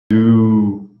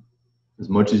as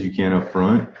much as you can up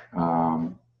front.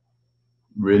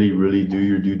 Really, really do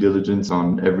your due diligence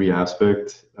on every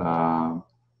aspect.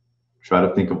 Try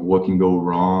to think of what can go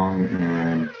wrong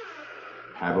and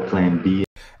have a plan B.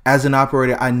 As an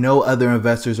operator, I know other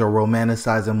investors are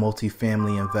romanticizing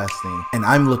multifamily investing, and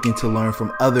I'm looking to learn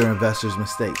from other investors'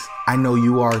 mistakes. I know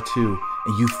you are too,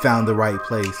 and you found the right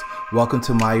place. Welcome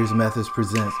to Myers Methods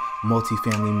Presents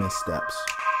Multifamily Missteps.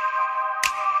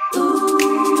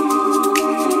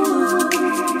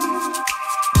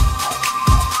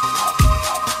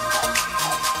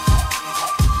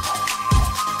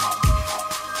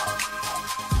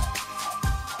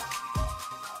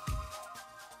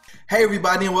 Hey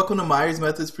everybody, and welcome to Myers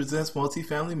Methods Presents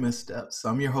Multifamily Missteps.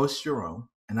 I'm your host, Jerome,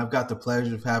 and I've got the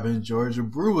pleasure of having Jorge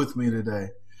Abreu with me today.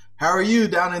 How are you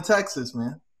down in Texas,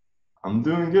 man? I'm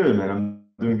doing good, man. I'm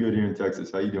doing good here in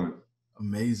Texas. How you doing?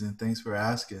 Amazing. Thanks for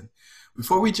asking.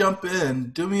 Before we jump in,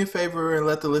 do me a favor and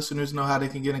let the listeners know how they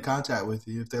can get in contact with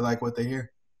you if they like what they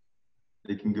hear.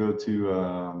 They can go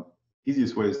to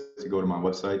easiest way is to go to my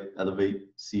website,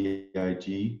 Elevate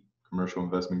CIG, Commercial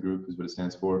Investment Group is what it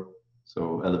stands for.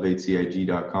 So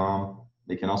elevatecig.com.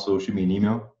 They can also shoot me an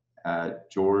email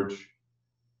at George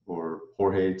or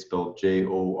Jorge, it's spelled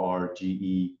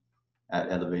Jorge at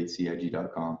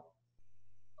elevatecig.com.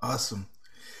 Awesome.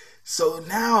 So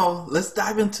now let's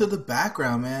dive into the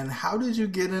background, man. How did you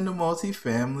get into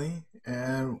multifamily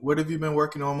and what have you been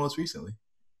working on most recently?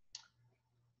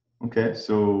 Okay,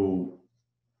 so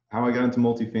how I got into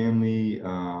multifamily,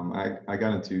 I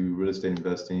got into real estate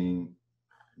investing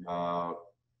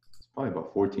it's probably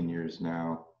about 14 years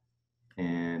now,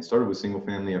 and started with single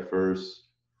family at first.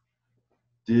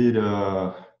 Did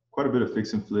quite a bit of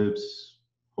fix and flips,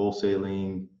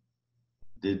 wholesaling,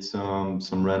 did some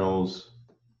rentals,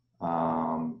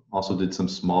 also did some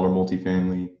smaller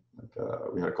multifamily. Like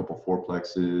we had a couple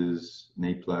fourplexes, an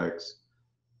eightplex.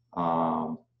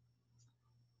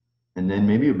 And then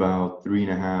maybe about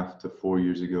 3.5 to 4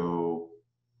 years ago,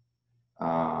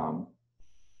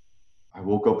 I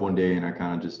woke up one day and I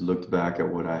kind of just looked back at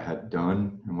what I had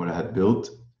done and what I had built.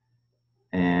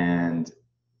 And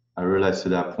I realized to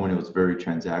that point it was very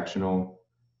transactional.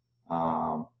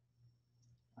 I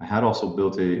had also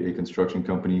built a construction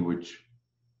company, which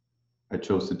I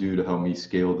chose to do to help me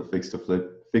scale the fix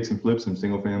and flips in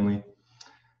single family.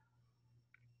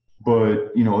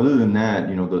 But, other than that,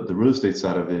 the real estate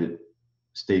side of it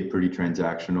stayed pretty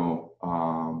transactional.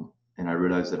 And I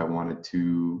realized that I wanted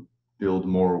to build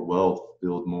more wealth,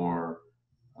 build more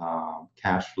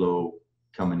cash flow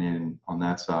coming in on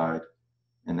that side.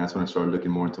 And that's when I started looking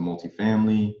more into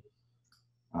multifamily.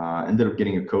 Ended up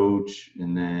getting a coach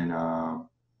and then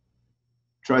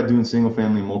tried doing single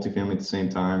family and multifamily at the same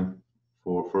time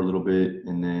for a little bit.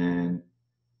 And then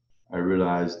I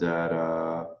realized that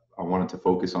I wanted to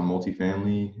focus on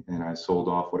multifamily, and I sold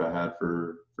off what I had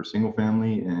for single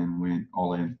family and went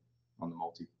all in on the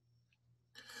multi.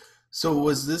 So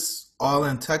was this all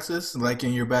in Texas, like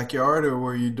in your backyard, or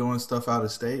were you doing stuff out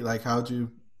of state? Like how'd you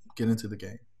get into the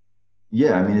game?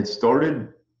 Yeah, I mean, it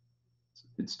started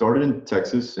in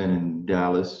Texas, and in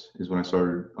Dallas is when I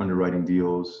started underwriting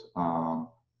deals,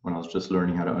 when I was just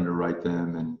learning how to underwrite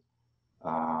them. And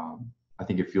I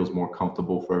think it feels more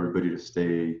comfortable for everybody to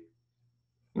stay,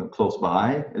 close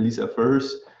by, at least at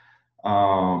first.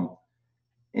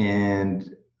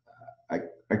 And I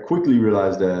quickly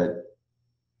realized that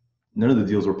none of the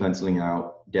deals were penciling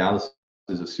out. Dallas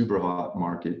is a super hot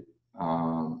market.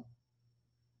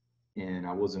 And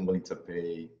I wasn't willing to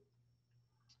pay.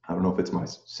 I don't know if it's my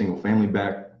single family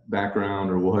background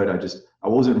or what. I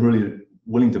wasn't really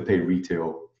willing to pay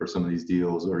retail for some of these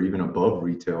deals, or even above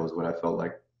retail is what I felt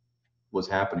like was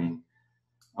happening.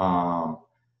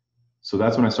 So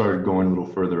that's when I started going a little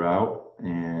further out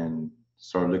and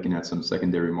started looking at some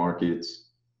secondary markets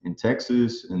in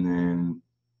Texas, and then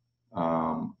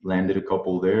landed a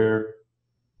couple there,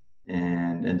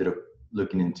 and ended up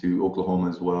looking into Oklahoma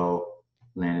as well,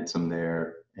 landed some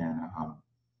there. And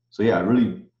so yeah,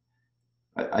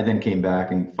 I then came back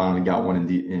and finally got one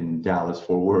in Dallas,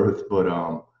 Fort Worth. But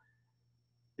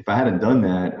if I hadn't done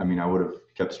that, I mean, I would have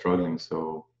kept struggling.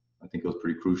 So I think it was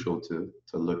pretty crucial to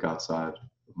look outside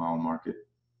of my own market.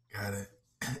 Got it.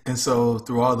 And so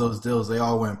through all those deals, they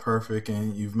all went perfect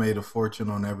and you've made a fortune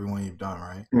on everyone you've done,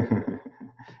 right?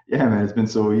 Yeah, man, it's been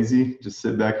so easy. Just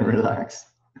sit back and relax.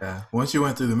 Yeah. Once you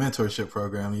went through the mentorship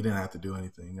program, you didn't have to do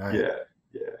anything. All right.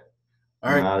 Yeah.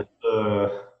 All right.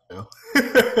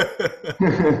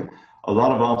 A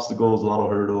lot of obstacles, a lot of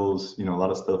hurdles, a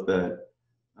lot of stuff that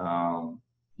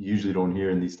you usually don't hear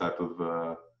in these type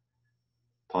of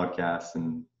podcasts.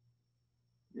 And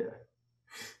yeah.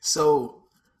 So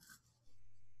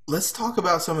let's talk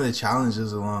about some of the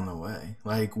challenges along the way.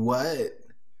 Like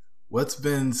what's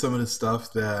been some of the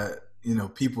stuff that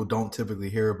people don't typically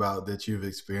hear about that you've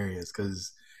experienced?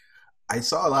 Because I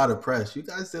saw a lot of press. You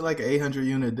guys did like an 800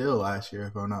 unit deal last year,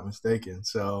 if I'm not mistaken.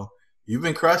 So you've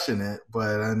been crushing it,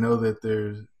 but I know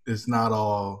that it's not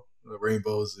all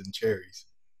rainbows and cherries.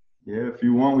 Yeah, if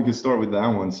you want, we can start with that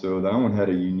one. So that one had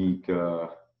a unique. I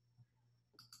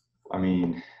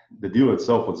mean, the deal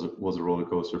itself was a roller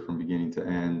coaster from beginning to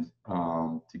end.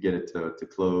 To get it to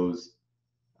close,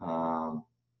 um,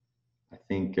 I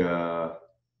think a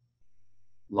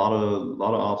lot of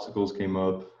obstacles came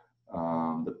up.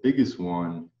 The biggest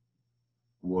one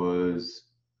was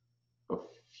a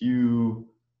few.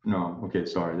 No, okay,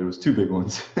 sorry. There was two big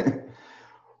ones.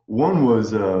 One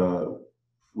was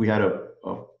we had a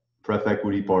pref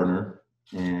equity partner,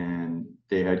 and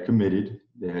they had committed.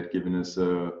 They had given us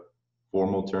a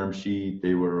formal term sheet.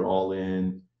 They were all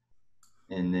in,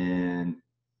 and then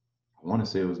I want to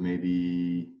say it was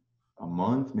maybe a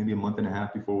month and a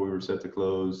half before we were set to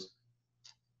close.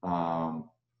 Um,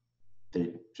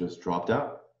 they just dropped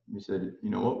out. We said, you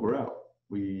know what, we're out.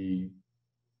 We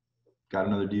got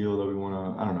another deal that we want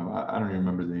to. I don't know. I don't even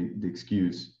remember the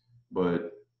excuse,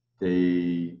 but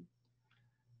they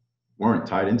weren't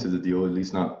tied into the deal, at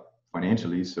least not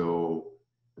financially. So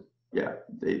yeah,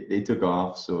 they took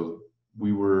off. So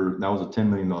that was a $10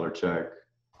 million check.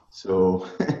 So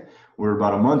we're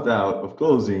about a month out of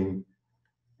closing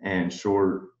and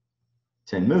short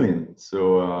 10 million.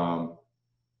 So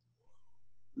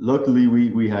luckily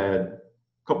we had a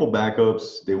couple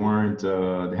backups. They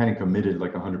hadn't committed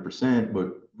like 100%,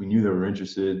 but we knew they were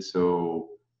interested. So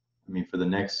I mean, for the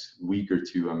next week or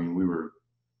two, I mean, we were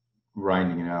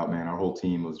grinding it out, man. Our whole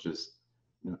team was just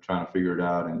trying to figure it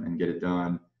out and get it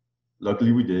done.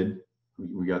 Luckily, we did.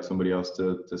 We got somebody else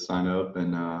to sign up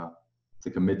and to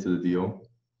commit to the deal.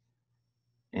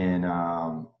 And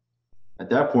at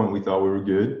that point, we thought we were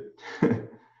good.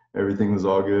 Everything was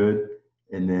all good.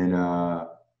 And then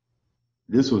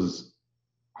this was,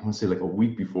 I want to say, like a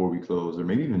week before we closed, or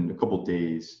maybe even a couple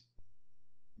days.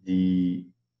 The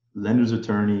lender's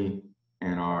attorney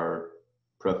and our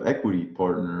pref equity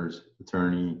partner's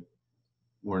attorney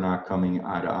were not coming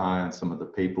eye to eye on some of the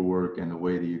paperwork and the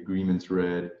way the agreements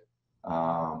read.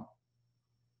 Um,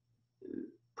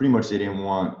 Pretty much, they didn't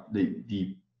want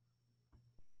the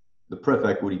pref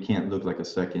equity can't look like a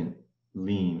second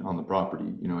lien on the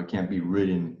property. It can't be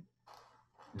written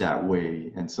that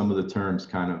way, and some of the terms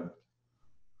kind of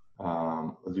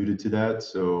alluded to that.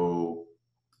 So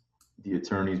the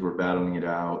attorneys were battling it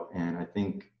out, and I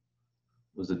think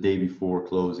it was the day before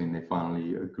closing they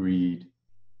finally agreed,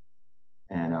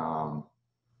 and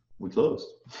we closed.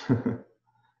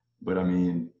 But I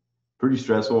mean, pretty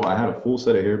stressful. I had a full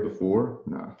set of hair before.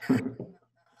 No.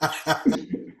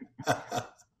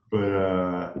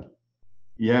 But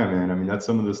yeah, man. I mean, that's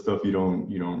some of the stuff you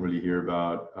don't really hear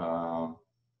about. Uh,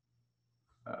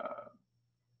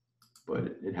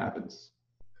 but it happens.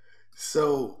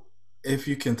 So, if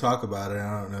you can talk about it,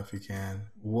 I don't know if you can.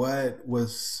 What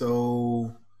was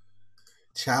so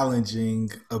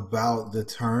challenging about the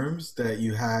terms that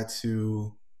you had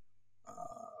to?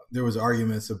 There was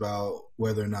arguments about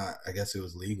whether or not, I guess it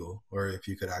was legal, or if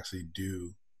you could actually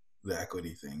do the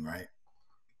equity thing, right?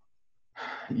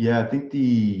 Yeah, I think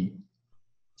the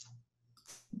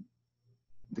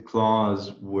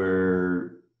clause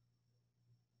where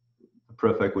the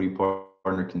pref equity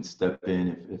partner can step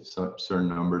in if certain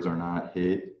numbers are not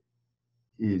hit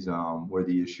is where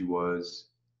the issue was,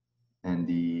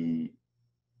 and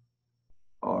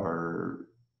our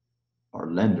our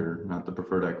lender, not the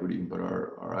preferred equity, but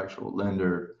our actual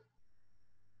lender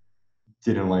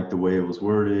didn't like the way it was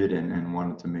worded, and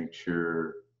wanted to make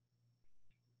sure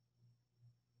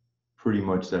pretty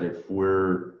much that if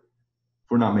we're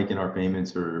not making our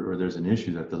payments, or there's an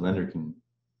issue, that the lender can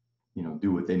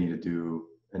do what they need to do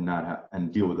and not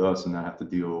and deal with us and not have to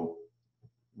deal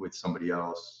with somebody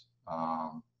else.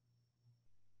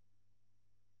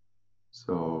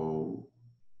 So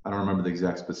I don't remember the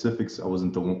exact specifics. I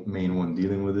wasn't the main one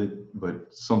dealing with it,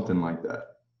 but something like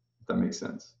that, if that makes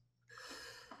sense.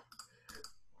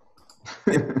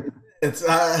 It's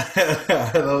I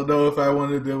don't know if I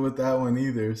want to deal with that one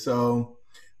either. So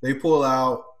they pull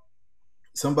out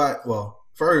somebody. Well,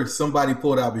 first somebody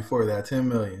pulled out before that 10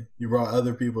 million. You brought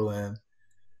other people in.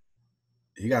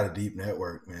 You got a deep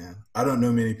network, man. I don't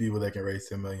know many people that can raise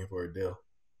 10 million for a deal.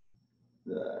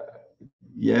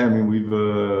 Yeah, I mean, we've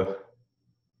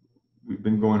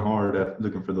been going hard at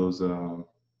looking for those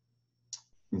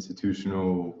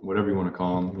institutional, whatever you want to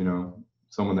call them,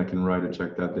 someone that can write a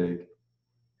check that big.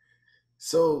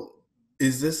 So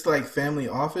Is this like family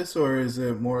office or is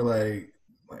it more like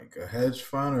a hedge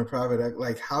fund or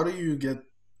like how do you get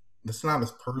it's not a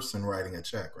person writing a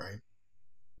check, right?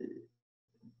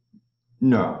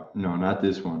 No, no, not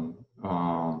this one.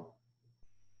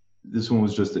 This one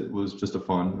was just a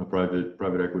fund, a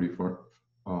private equity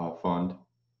fund.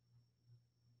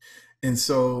 And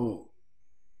so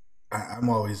I'm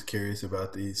always curious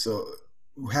about these. So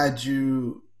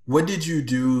what did you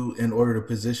do in order to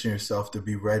position yourself to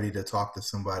be ready to talk to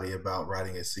somebody about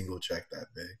writing a single check that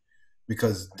big?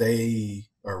 Because they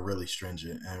are really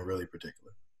stringent and really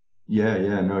particular. Yeah,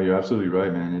 yeah, no, you're absolutely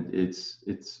right, man.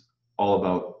 It's all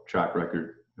about track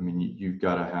record. I mean, you've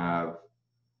got to have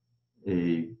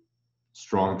a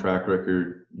strong track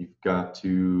record. You've got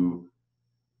to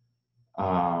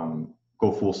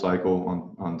go full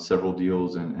cycle on several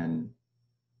deals and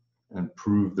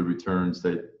prove the returns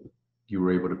that you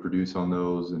were able to produce on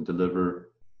those and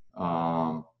deliver.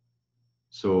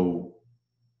 So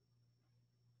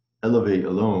Elevate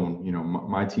alone,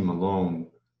 my team alone,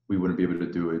 we wouldn't be able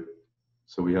to do it.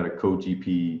 So we had a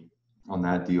co-GP on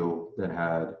that deal that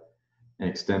had an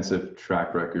extensive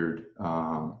track record,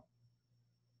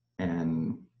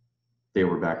 and they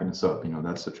were backing us up.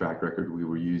 That's the track record we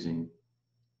were using.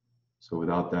 So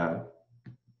without that,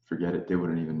 forget it. They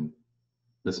wouldn't even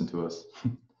listen to us.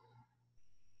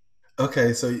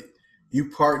 Okay, so you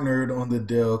partnered on the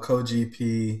deal,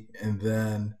 co-GP, and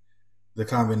then the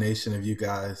combination of you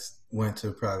guys went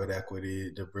to private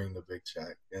equity to bring the big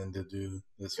check and to do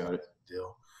this Got it.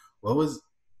 deal. What was,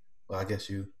 well, I guess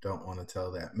you don't want to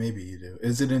tell that. Maybe you do.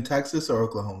 Is it in Texas or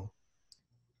Oklahoma?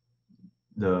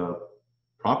 The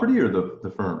property or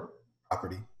the firm?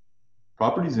 Property.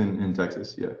 Property's in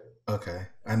Texas, yeah. Okay.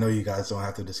 I know you guys don't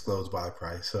have to disclose buy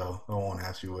price, so I won't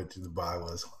ask you what the buy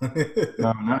was.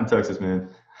 No, not in Texas, man.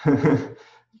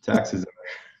 Taxes.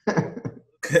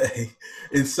 Okay.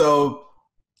 And so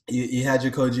you had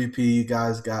your co-GP, you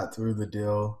guys got through the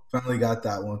deal, finally got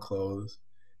that one closed.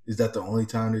 Is that the only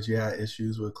time that you had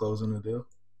issues with closing the deal?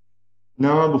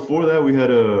 No, before that we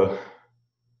had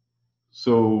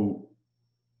so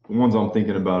the ones I'm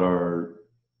thinking about are,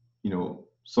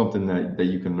 something that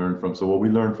you can learn from. So what we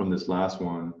learned from this last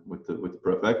one with the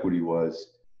pref equity was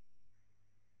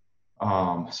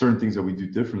certain things that we do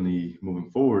differently moving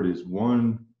forward is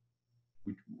one,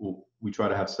 we try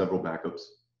to have several backups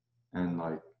and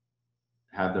like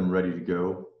have them ready to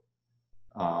go.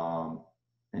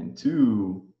 And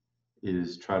two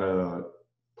is try to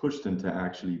push them to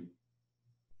actually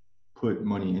put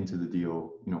money into the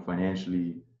deal,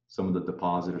 financially, some of the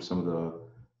deposit or some of the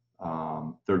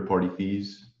third party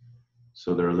fees.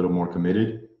 So they're a little more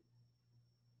committed.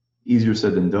 Easier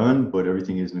said than done, but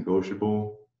everything is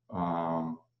negotiable.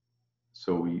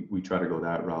 So we try to go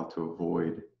that route to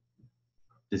avoid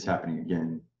this happening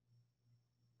again.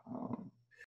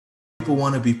 People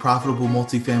want to be profitable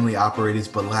multifamily operators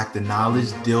but lack the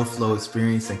knowledge, deal flow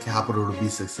experience, and capital to be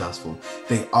successful.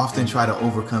 They often try to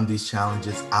overcome these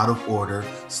challenges out of order,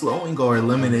 slowing or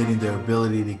eliminating their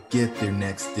ability to get their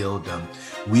next deal done.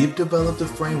 We've developed a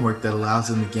framework that allows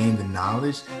them to gain the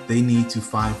knowledge they need to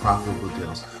find profitable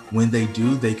deals. When they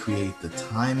do, they create the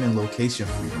time and location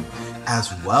freedom,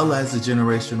 as well as the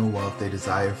generational wealth they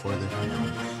desire for their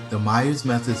family. The Myers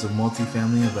methods of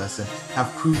multifamily investing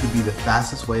have proved to be the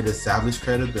fastest way to establish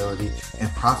credibility and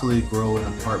profitably grow an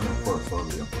apartment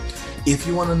portfolio. If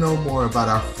you want to know more about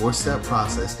our 4-step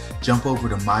process, jump over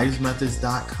to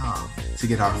myersmethods.com to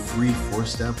get our free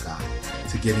 4-step guide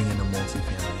to getting into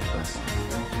multifamily investing.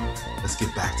 Let's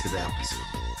get back to the episode.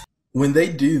 When they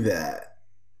do that,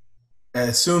 I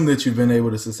assume that you've been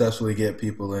able to successfully get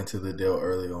people into the deal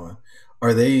early on.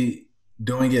 Are they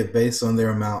doing it based on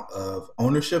their amount of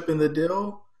ownership in the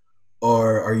deal,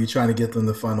 or are you trying to get them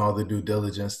to fund all the due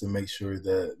diligence to make sure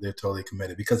that they're totally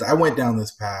committed? Because I went down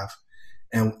this path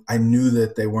and I knew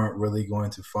that they weren't really going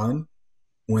to fund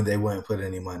when they wouldn't put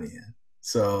any money in.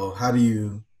 So how do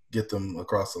you get them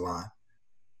across the line?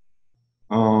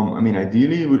 I mean,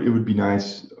 ideally it would be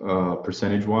nice,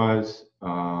 percentage wise.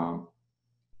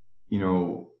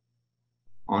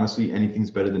 Honestly,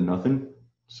 anything's better than nothing.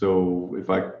 So if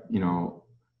I,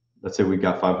 let's say we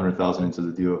got 500,000 into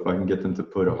the deal, if I can get them to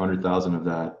put 100,000 of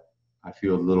that, I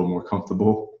feel a little more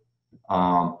comfortable.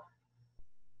 But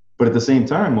at the same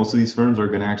time, most of these firms are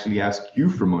going to actually ask you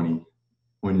for money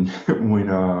when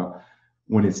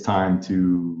when it's time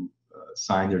to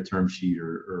sign their term sheet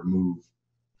or move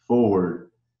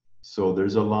forward. So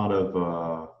there's a lot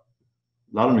of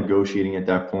negotiating at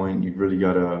that point. You've really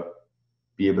got to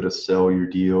be able to sell your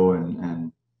deal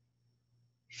and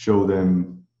show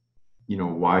them,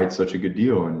 why it's such a good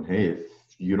deal. And hey, if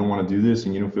you don't want to do this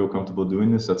and you don't feel comfortable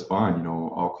doing this, that's fine. You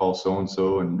know, I'll call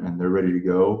so-and-so and they're ready to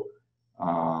go.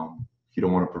 If you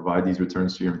don't want to provide these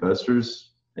returns to your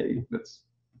investors, hey, it's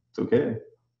okay.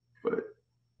 But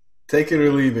Take it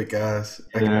or leave it, guys.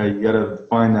 yeah, you got to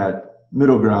find that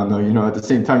middle ground though, you know, at the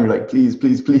same time, you're like, please,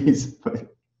 please, please.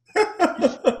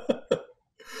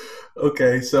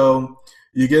 Okay, so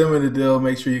you get them in the deal,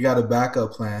 make sure you got a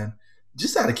backup plan.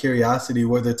 Just out of curiosity,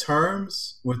 were the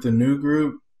terms with the new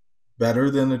group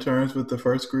better than the terms with the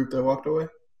first group that walked away?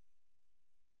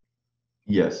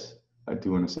 Yes, I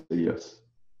do want to say yes,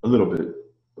 a little bit,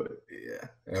 but Yeah,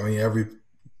 I mean every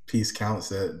piece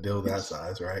counts at deal that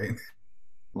size, right?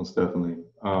 most definitely.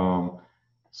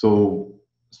 So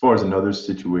as far as another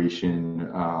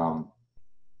situation,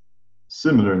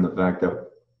 similar in the fact that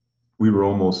we were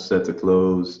almost set to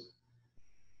close,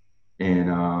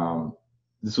 and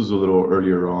this was a little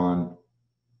earlier on.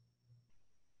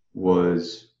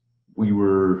 Was we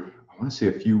were, I want to say,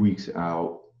 a few weeks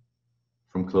out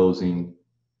from closing,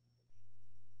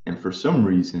 and for some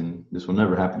reason, this will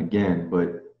never happen again,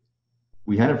 but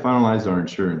we hadn't finalized our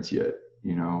insurance yet,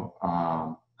 you know.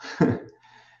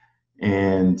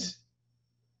 And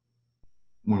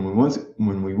when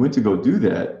we went to go do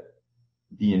that,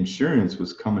 the insurance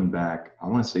was coming back, I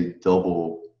want to say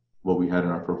double what we had in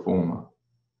our pro forma.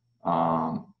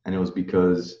 And it was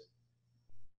because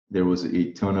there was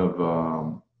a ton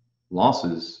of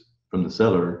losses from the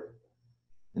seller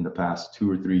in the past 2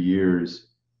 or 3 years.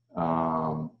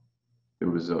 There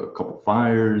was a couple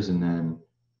fires, and then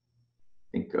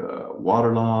I think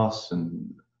water loss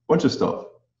and a bunch of stuff.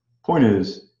 Point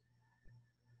is,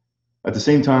 at the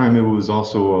same time, it was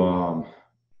also,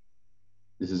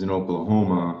 this is in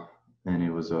Oklahoma, and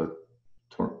it was a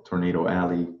tornado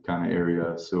alley kind of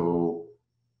area. So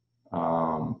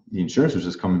the insurance was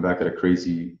just coming back at a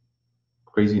crazy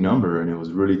number, and it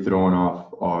was really throwing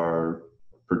off our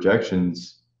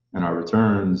projections and our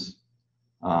returns.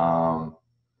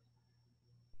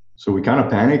 So we kind of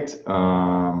panicked.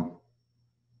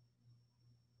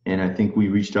 And I think we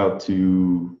reached out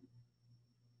to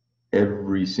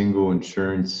every single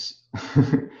insurance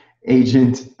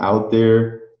agent out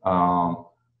there.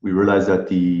 We realized that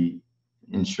the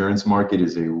insurance market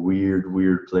is a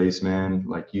weird place, man.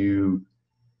 Like I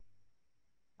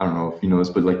don't know if you know this,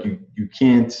 but like you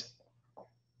can't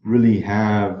really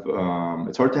have,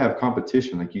 it's hard to have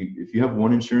competition. Like if you have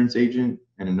one insurance agent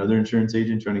and another insurance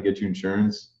agent trying to get you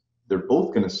insurance, they're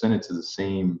both going to send it to the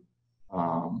same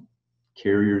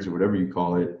carriers or whatever you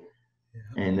call it.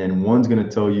 Yeah. And then one's going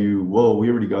to tell you, whoa, we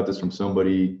already got this from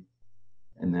somebody.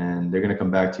 And then they're going to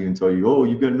come back to you and tell you, oh,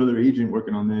 you've got another agent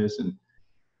working on this. And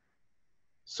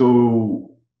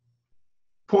so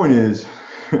point is,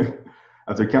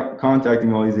 after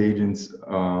contacting all these agents,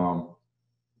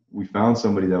 we found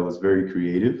somebody that was very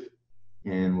creative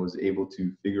and was able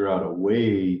to figure out a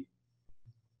way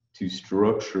to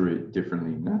structure it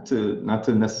differently, not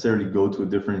to necessarily go to a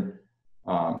different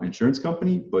insurance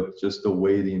company, but just the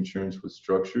way the insurance was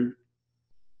structured.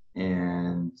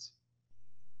 And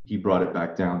he brought it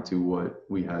back down to what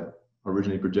we had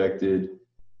originally projected,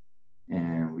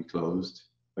 and we closed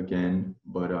again.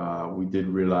 But we did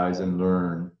realize and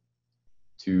learn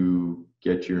to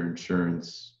get your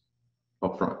insurance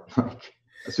up front. Like,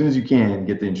 as soon as you can,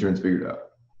 get the insurance figured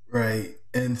out. Right.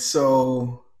 And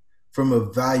so from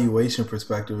a valuation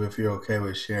perspective, if you're okay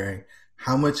with sharing,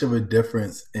 how much of a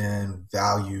difference in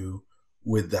value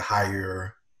would the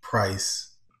higher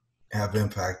price have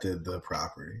impacted the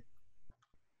property?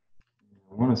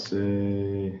 I want to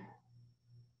say,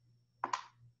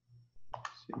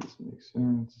 see if this makes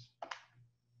sense.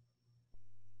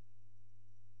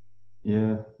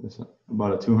 Yeah, it's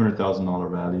about a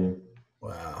 $200,000 value.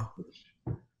 Wow.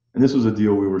 And this was a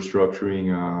deal we were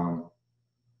structuring a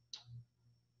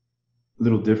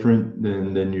little different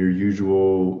than your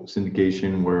usual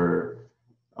syndication, where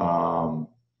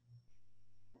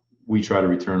we try to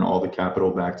return all the capital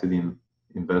back to the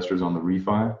investors on the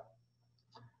refi.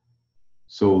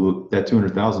 So that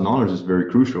 $200,000 is very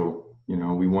crucial. You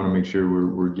know, we want to make sure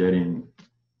we're getting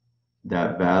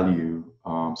that value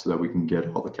so that we can get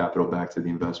all the capital back to the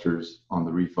investors on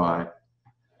the refi.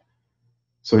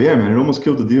 So yeah, man, it almost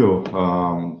killed the deal.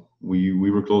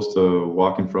 We were close to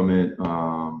walking from it.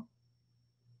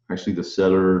 Actually, the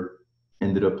seller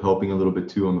ended up helping a little bit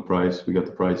too on the price. We got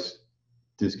the price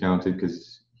discounted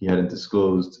because he hadn't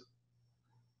disclosed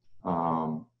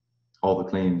all the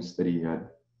claims that he had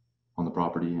on the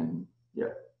property, and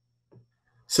yeah.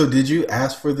 So did you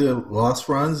ask for the loss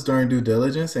runs during due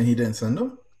diligence and he didn't send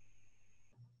them?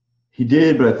 He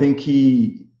did, but I think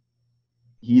he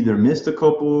either missed a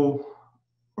couple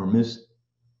or missed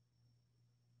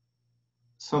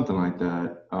something like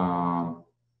that.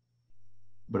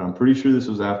 But I'm pretty sure this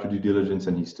was after due diligence,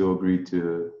 and he still agreed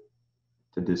to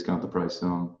discount the price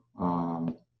some.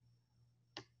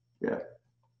 Yeah,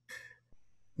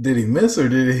 Did he miss or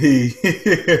did he?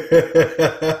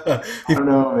 I don't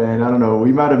know, man. I don't know.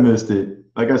 We might have missed it.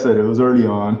 Like I said, it was early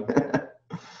on,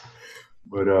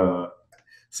 but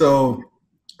So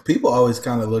people always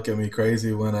kind of look at me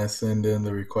crazy when I send in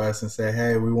the request and say,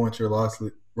 "Hey, we want your loss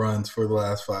runs for the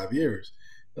last 5 years."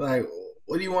 They're like,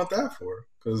 what do you want that for?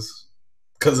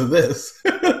 Because of this.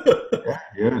 yeah,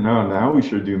 no, now we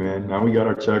sure do, man. Now we got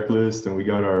our checklist and we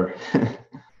got our,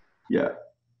 yeah,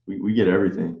 we get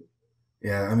everything.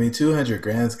 Yeah, I mean, 200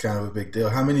 grand is kind of a big deal.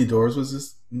 How many doors was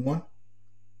this one?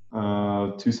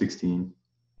 216.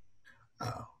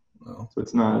 Oh, well. So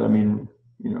it's not. I mean,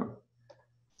 you know,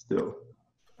 still.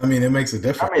 I mean, it makes a I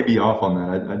difference. may be off on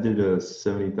that. I did a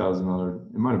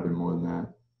 $70,000. It might have been more than that.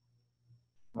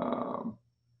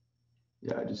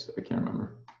 Yeah, I can't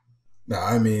remember. No,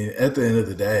 I mean, at the end of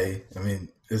the day, I mean,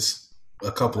 it's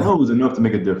a couple I of. know it was enough to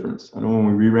make a difference. I know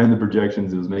when we reran the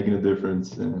projections, it was making a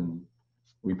difference, and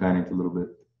we panicked a little bit.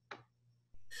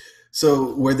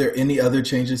 So, were there any other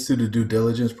changes to the due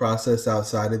diligence process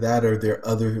outside of that? Or are there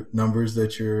other numbers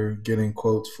that you're getting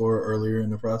quotes for earlier in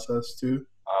the process too?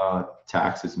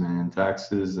 Taxes, man.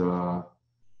 Taxes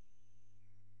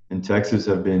in Texas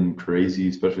have been crazy,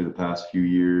 especially the past few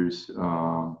years.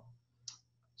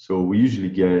 So we usually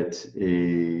get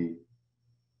we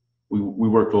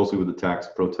work closely with the tax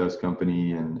protest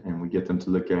company, and we get them to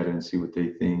look at it and see what they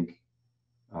think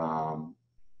um,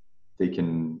 they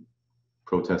can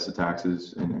protest the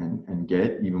taxes and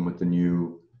get, even with the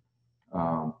new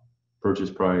um,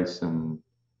 purchase price. And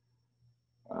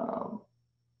um,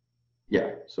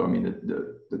 yeah, so I mean,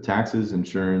 the taxes,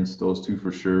 insurance, those two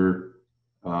for sure.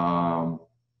 Um,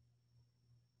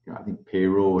 I think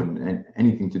payroll and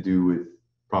anything to do with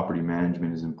property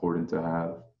management is important to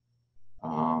have.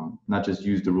 Not just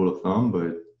use the rule of thumb,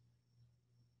 but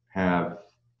have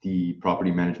the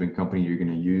property management company you're going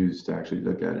to use to actually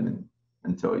look at it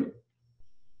and tell you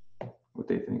what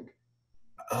they think.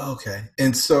 Okay.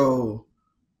 And so,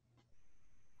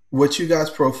 what you guys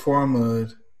pro forma,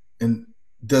 and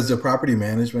does the property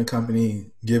management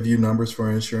company give you numbers for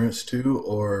insurance too,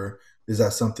 or is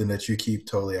that something that you keep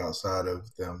totally outside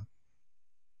of them?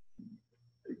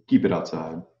 Keep it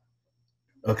outside.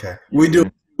 Okay, Yeah, we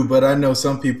do, but I know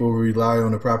some people rely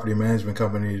on the property management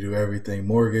company to do everything: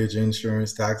 mortgage,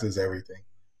 insurance, taxes, everything.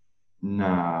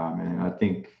 nah, man. I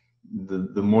think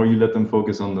the more you let them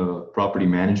focus on the property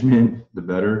management, the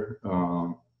better.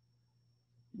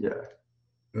 Yeah,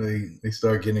 They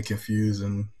start getting confused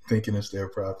and thinking it's their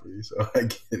property. So I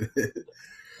get it.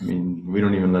 I mean, we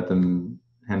don't even let them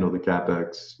handle the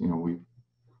capex. We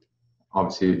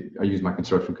obviously I use my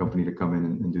construction company to come in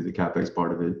and do the capex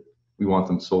part of it. We want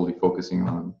them solely focusing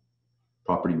on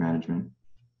property management.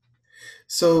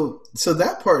 So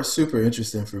that part's super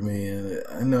interesting for me, and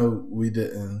I know we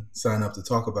didn't sign up to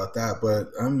talk about that, but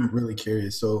I'm really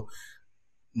curious. So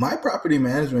my property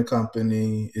management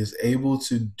company is able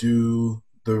to do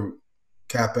the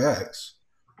capex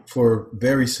for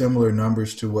very similar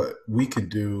numbers to what we could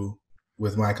do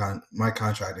with my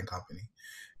contracting company.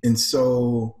 And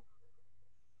so,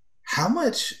 how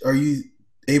much are you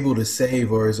able to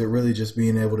save, or is it really just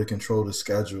being able to control the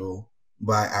schedule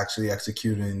by actually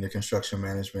executing the construction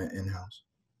management in house?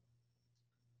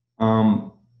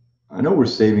 Um, I know we're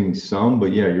saving some,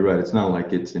 but yeah, you're right. It's not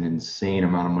like it's an insane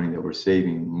amount of money that we're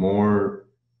saving.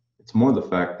 It's more the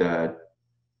fact that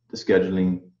the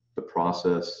scheduling, the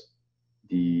process,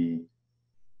 the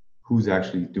who's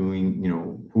actually doing,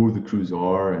 who the crews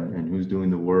are and who's doing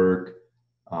the work.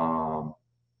 Um,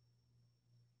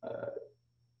 uh,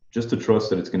 just to trust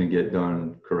that it's going to get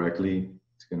done correctly.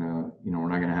 It's going to, we're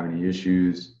not going to have any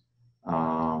issues.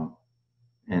 Um,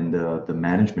 and the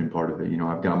management part of it,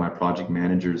 I've got my project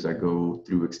managers that go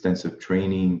through extensive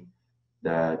training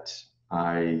that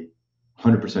I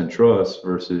 100% trust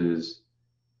versus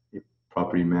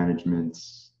property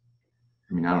management's.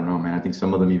 I mean, I don't know, man. I think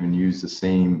some of them even use the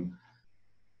same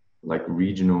like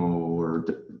regional or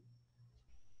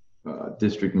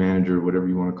district manager, whatever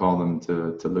you want to call them,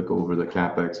 to look over the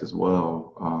capex as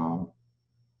well.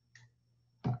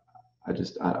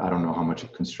 I don't know how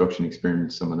much construction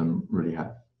experience some of them really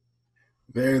have.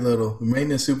 Very little. The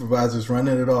maintenance supervisor's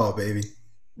running it all, baby.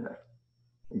 Yeah,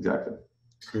 exactly.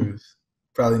 Crews.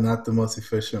 Probably not the most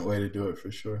efficient way to do it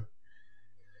for sure.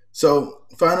 So,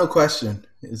 final question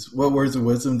is, what words of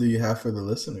wisdom do you have for the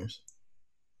listeners?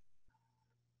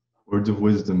 Words of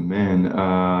wisdom, man.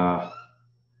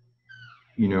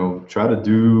 Try to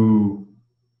do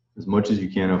as much as you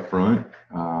can up front.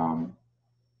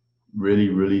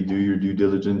 Really do your due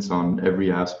diligence on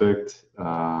every aspect.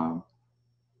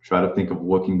 Try to think of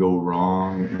what can go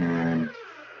wrong and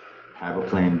have a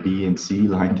plan B and C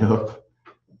lined up.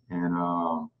 And,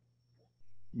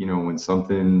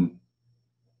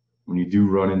 when you do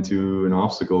run into an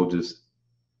obstacle, just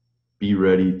be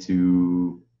ready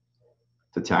to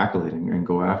tackle it and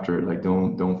go after it. Like,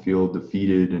 don't feel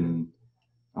defeated, and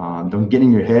don't get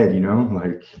in your head,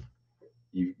 like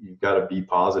you've got to be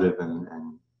positive and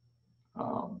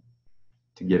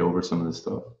to get over some of this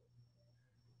stuff.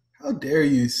 How dare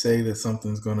you say that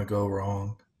something's going to go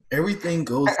wrong? Everything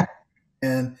goes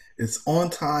and it's on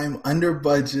time, under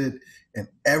budget, and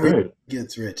everything Right.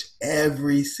 gets rich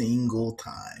every single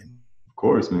time. Of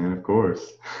course, man. Of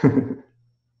course.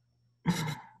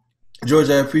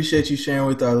 George, I appreciate you sharing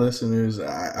with our listeners.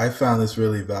 I found this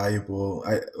really valuable.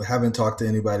 I haven't talked to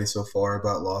anybody so far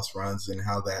about lost runs and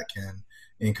how that can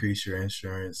increase your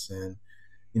insurance. And,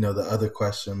 the other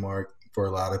question mark for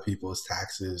a lot of people is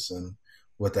taxes and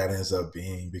what that ends up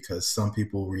being, because some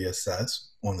people reassess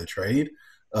on the trade.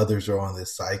 Others are on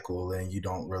this cycle and you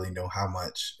don't really know how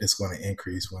much it's going to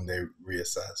increase when they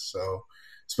reassess. So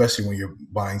especially when you're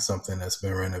buying something that's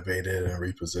been renovated and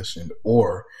repositioned,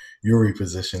 or you're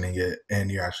repositioning it and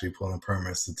you're actually pulling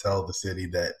permits to tell the city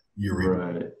that you're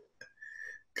right.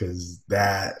 Because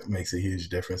that makes a huge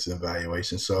difference in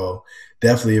valuation. So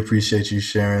definitely appreciate you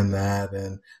sharing that.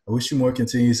 And I wish you more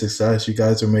continued success. You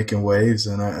guys are making waves,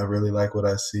 and I really like what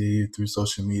I see through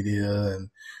social media. And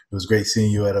it was great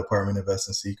seeing you at Apartment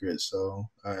Investing Secrets. So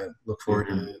I look forward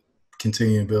to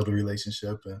continuing to build a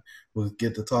relationship, and we'll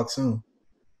get to talk soon.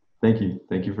 Thank you.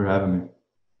 Thank you for having me.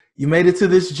 You made it to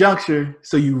this juncture,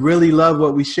 so you really love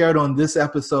what we shared on this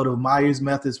episode of Myers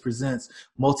Methods Presents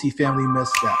Multifamily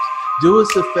Missteps. Do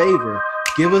us a favor,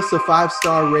 give us a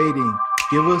 5-star rating,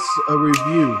 give us a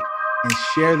review, and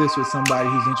share this with somebody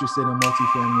who's interested in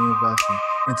multifamily investing.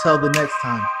 Until the next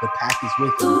time, the pack is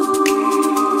with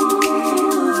you.